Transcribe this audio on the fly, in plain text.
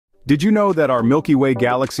Did you know that our Milky Way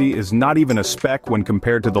galaxy is not even a speck when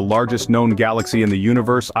compared to the largest known galaxy in the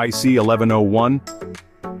universe, IC 1101?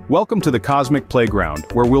 Welcome to the Cosmic Playground,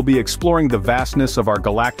 where we'll be exploring the vastness of our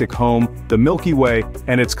galactic home, the Milky Way,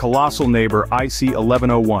 and its colossal neighbor, IC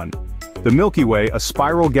 1101. The Milky Way, a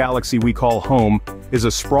spiral galaxy we call home, is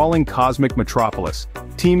a sprawling cosmic metropolis,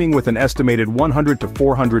 teeming with an estimated 100 to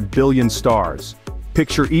 400 billion stars.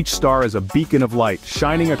 Picture each star as a beacon of light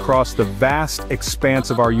shining across the vast expanse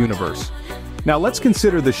of our universe. Now let's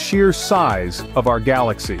consider the sheer size of our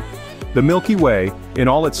galaxy. The Milky Way, in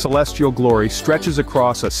all its celestial glory, stretches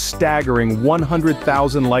across a staggering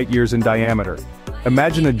 100,000 light-years in diameter.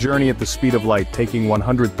 Imagine a journey at the speed of light taking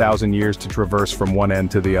 100,000 years to traverse from one end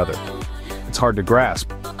to the other. It's hard to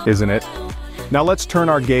grasp, isn't it? Now let's turn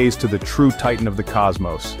our gaze to the true titan of the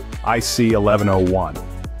cosmos, IC 1101.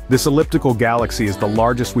 This elliptical galaxy is the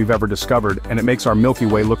largest we've ever discovered, and it makes our Milky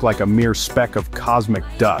Way look like a mere speck of cosmic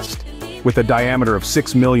dust. With a diameter of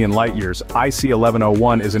 6 million light-years, IC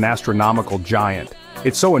 1101 is an astronomical giant.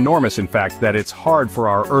 It's so enormous, in fact, that it's hard for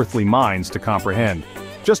our earthly minds to comprehend.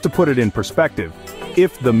 Just to put it in perspective,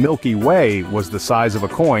 if the Milky Way was the size of a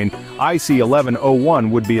coin, IC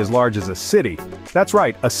 1101 would be as large as a city. That's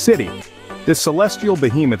right, a city. This celestial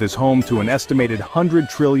behemoth is home to an estimated 100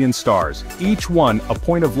 trillion stars, each one a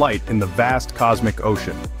point of light in the vast cosmic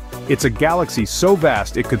ocean. It's a galaxy so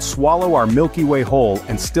vast it could swallow our Milky Way whole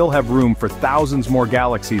and still have room for thousands more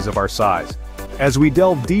galaxies of our size. As we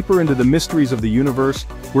delve deeper into the mysteries of the universe,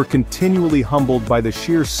 we're continually humbled by the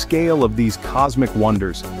sheer scale of these cosmic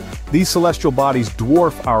wonders. These celestial bodies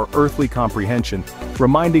dwarf our earthly comprehension,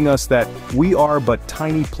 reminding us that we are but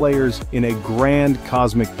tiny players in a grand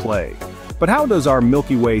cosmic play. But how does our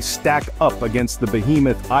Milky Way stack up against the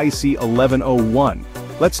behemoth IC 1101?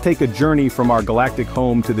 Let's take a journey from our galactic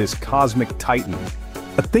home to this cosmic titan.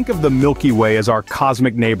 Think of the Milky Way as our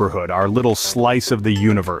cosmic neighborhood, our little slice of the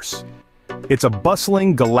universe. It's a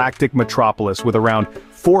bustling galactic metropolis with around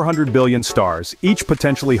 400 billion stars, each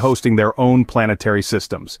potentially hosting their own planetary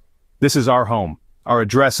systems. This is our home, our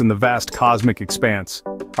address in the vast cosmic expanse.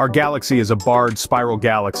 Our galaxy is a barred spiral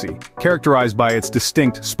galaxy, characterized by its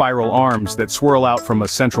distinct spiral arms that swirl out from a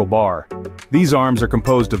central bar. These arms are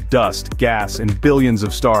composed of dust, gas, and billions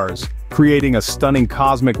of stars, creating a stunning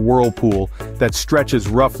cosmic whirlpool that stretches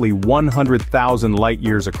roughly 100,000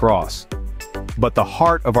 light-years across. But the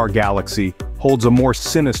heart of our galaxy holds a more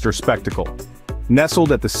sinister spectacle.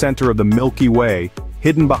 Nestled at the center of the Milky Way,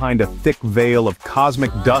 hidden behind a thick veil of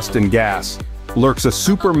cosmic dust and gas, lurks a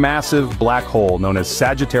supermassive black hole known as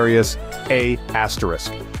Sagittarius A*.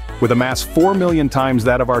 With a mass 4 million times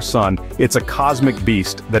that of our Sun, it's a cosmic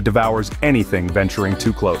beast that devours anything venturing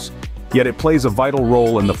too close. Yet it plays a vital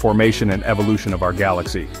role in the formation and evolution of our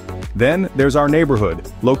galaxy. Then there's our neighborhood,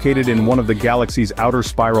 located in one of the galaxy's outer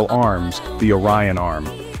spiral arms, the Orion Arm.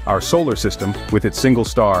 Our solar system, with its single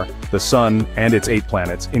star, the Sun, and its 8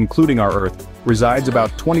 planets, including our Earth, resides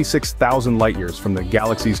about 26,000 light-years from the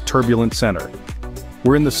galaxy's turbulent center.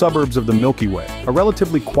 We're in the suburbs of the Milky Way, a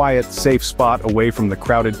relatively quiet, safe spot away from the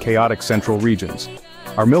crowded, chaotic central regions.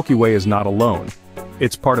 Our Milky Way is not alone.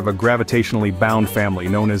 It's part of a gravitationally bound family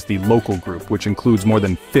known as the Local Group, which includes more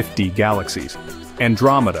than 50 galaxies.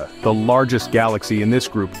 Andromeda, the largest galaxy in this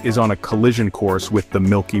group, is on a collision course with the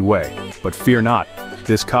Milky Way. But fear not,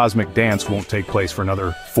 this cosmic dance won't take place for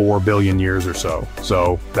another 4 billion years or so.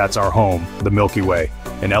 So, that's our home, the Milky Way,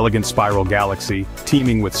 an elegant spiral galaxy,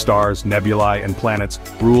 teeming with stars, nebulae, and planets,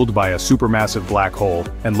 ruled by a supermassive black hole,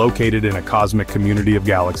 and located in a cosmic community of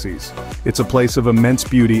galaxies. It's a place of immense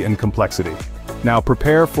beauty and complexity. Now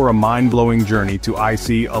prepare for a mind-blowing journey to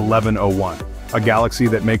IC 1101. A galaxy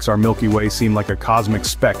that makes our Milky Way seem like a cosmic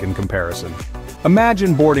speck in comparison.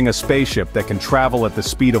 Imagine boarding a spaceship that can travel at the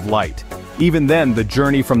speed of light. Even then, the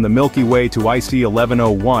journey from the Milky Way to IC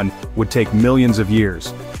 1101 would take millions of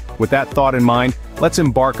years. With that thought in mind, let's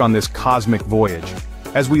embark on this cosmic voyage.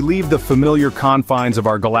 As we leave the familiar confines of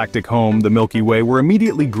our galactic home, the Milky Way, we're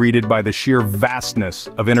immediately greeted by the sheer vastness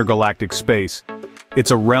of intergalactic space.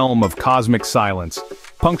 It's a realm of cosmic silence,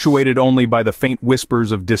 punctuated only by the faint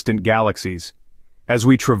whispers of distant galaxies. As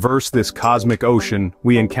we traverse this cosmic ocean,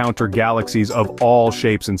 we encounter galaxies of all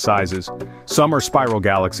shapes and sizes. Some are spiral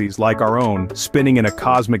galaxies, like our own, spinning in a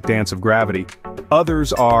cosmic dance of gravity.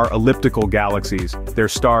 Others are elliptical galaxies, their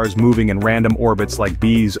stars moving in random orbits like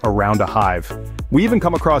bees around a hive. We even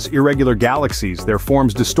come across irregular galaxies, their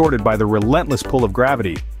forms distorted by the relentless pull of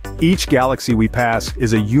gravity. Each galaxy we pass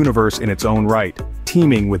is a universe in its own right,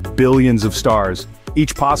 teeming with billions of stars,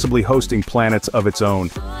 each possibly hosting planets of its own.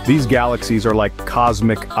 These galaxies are like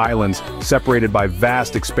cosmic islands, separated by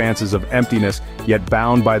vast expanses of emptiness, yet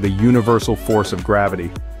bound by the universal force of gravity.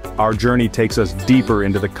 our journey takes us deeper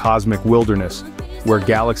into the cosmic wilderness, where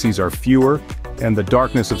galaxies are fewer, and the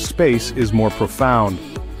darkness of space is more profound.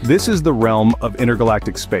 This is the realm of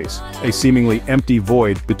intergalactic space, a seemingly empty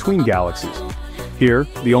void between galaxies. Here,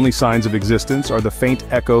 the only signs of existence are the faint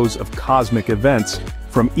echoes of cosmic events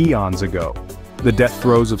from eons ago. The death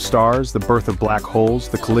throes of stars, the birth of black holes,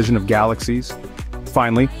 the collision of galaxies.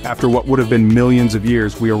 Finally, after what would have been millions of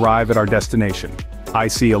years, we arrive at our destination,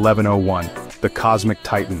 IC 1101, the cosmic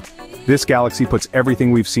titan. This galaxy puts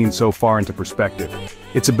everything we've seen so far into perspective.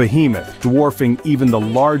 It's a behemoth, dwarfing even the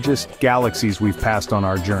largest galaxies we've passed on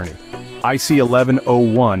our journey. IC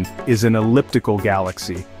 1101 is an elliptical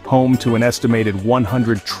galaxy, home to an estimated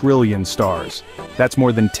 100 trillion stars. That's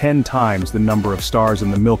more than 10 times the number of stars in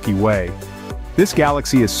the Milky Way. This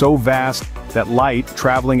galaxy is so vast that light,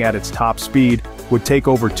 traveling at its top speed, would take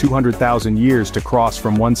over 200,000 years to cross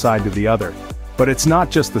from one side to the other. But it's not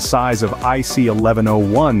just the size of IC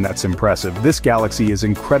 1101 that's impressive. This galaxy is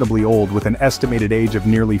incredibly old, with an estimated age of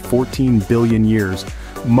nearly 14 billion years.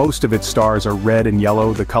 Most of its stars are red and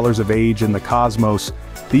yellow, the colors of age in the cosmos.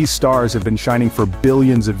 These stars have been shining for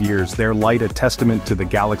billions of years, their light a testament to the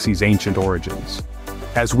galaxy's ancient origins.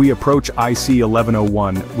 As we approach IC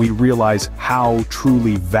 1101, we realize how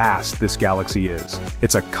truly vast this galaxy is.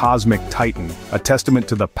 It's a cosmic titan, a testament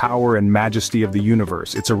to the power and majesty of the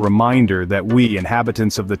universe. It's a reminder that we,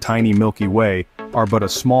 inhabitants of the tiny Milky Way, are but a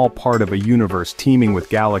small part of a universe teeming with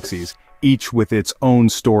galaxies, each with its own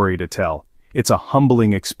story to tell. It's a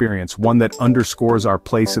humbling experience, one that underscores our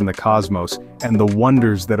place in the cosmos and the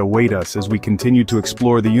wonders that await us as we continue to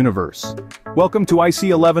explore the universe. Welcome to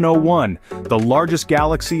IC 1101, the largest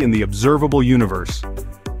galaxy in the observable universe.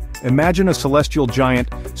 Imagine a celestial giant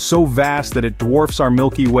so vast that it dwarfs our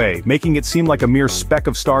Milky Way, making it seem like a mere speck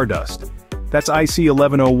of stardust. That's IC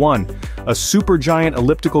 1101, a supergiant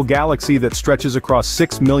elliptical galaxy that stretches across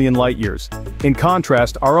 6 million light-years. In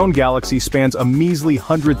contrast, our own galaxy spans a measly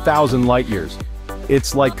 100,000 light-years.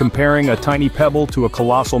 It's like comparing a tiny pebble to a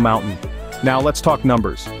colossal mountain. Now let's talk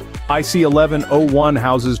numbers. IC 1101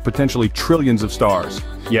 houses potentially trillions of stars.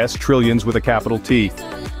 Yes, trillions with a capital T.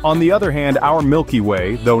 On the other hand, our Milky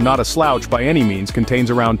Way, though not a slouch by any means,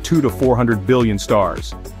 contains around 2 to 400 billion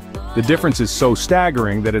stars. The difference is so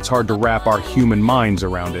staggering that it's hard to wrap our human minds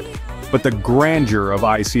around it. But the grandeur of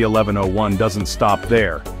IC 1101 doesn't stop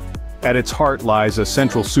there. At its heart lies a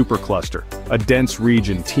central supercluster, a dense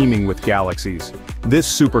region teeming with galaxies. This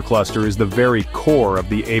supercluster is the very core of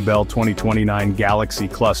the Abell 2029 galaxy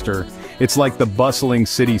cluster. It's like the bustling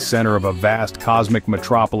city center of a vast cosmic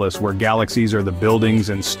metropolis where galaxies are the buildings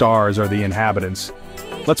and stars are the inhabitants.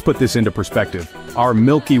 Let's put this into perspective. Our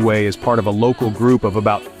Milky Way is part of a local group of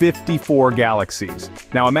about 54 galaxies.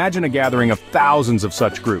 Now imagine a gathering of thousands of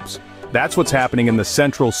such groups. That's what's happening in the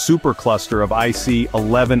central supercluster of IC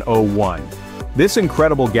 1101. This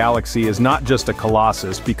incredible galaxy is not just a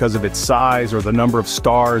colossus because of its size or the number of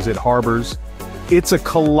stars it harbors. It's a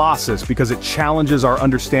colossus because it challenges our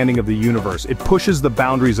understanding of the universe. It pushes the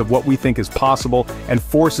boundaries of what we think is possible and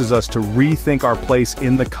forces us to rethink our place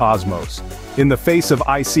in the cosmos. In the face of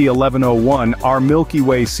IC 1101, our Milky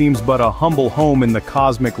Way seems but a humble home in the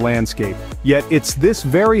cosmic landscape. Yet it's this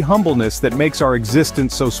very humbleness that makes our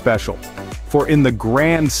existence so special. For in the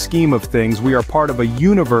grand scheme of things, we are part of a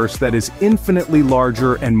universe that is infinitely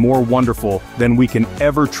larger and more wonderful than we can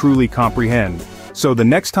ever truly comprehend. So the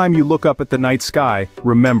next time you look up at the night sky,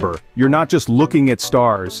 remember, you're not just looking at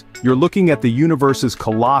stars, you're looking at the universe's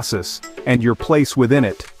colossus and your place within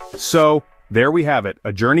it. So, there we have it,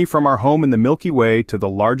 a journey from our home in the Milky Way to the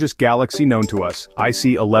largest galaxy known to us,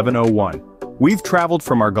 IC 1101. We've traveled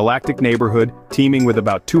from our galactic neighborhood, teeming with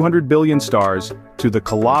about 200 billion stars, to the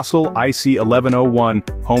colossal IC 1101,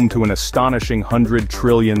 home to an astonishing 100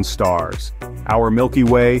 trillion stars. Our Milky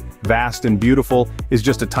Way, vast and beautiful, is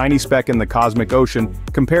just a tiny speck in the cosmic ocean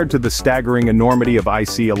compared to the staggering enormity of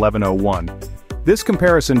IC 1101. This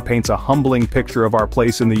comparison paints a humbling picture of our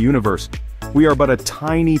place in the universe. We are but a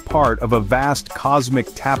tiny part of a vast cosmic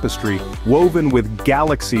tapestry woven with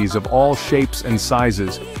galaxies of all shapes and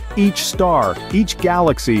sizes. Each star, each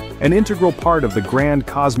galaxy, an integral part of the grand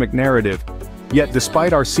cosmic narrative. Yet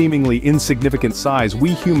despite our seemingly insignificant size,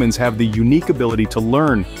 we humans have the unique ability to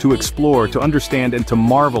learn, to explore, to understand, and to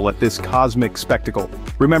marvel at this cosmic spectacle.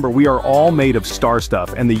 Remember, we are all made of star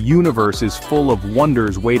stuff, and the universe is full of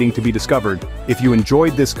wonders waiting to be discovered. If you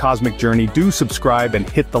enjoyed this cosmic journey, do subscribe and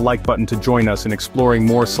hit the like button to join us in exploring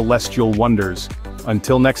more celestial wonders.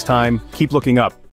 Until next time, keep looking up.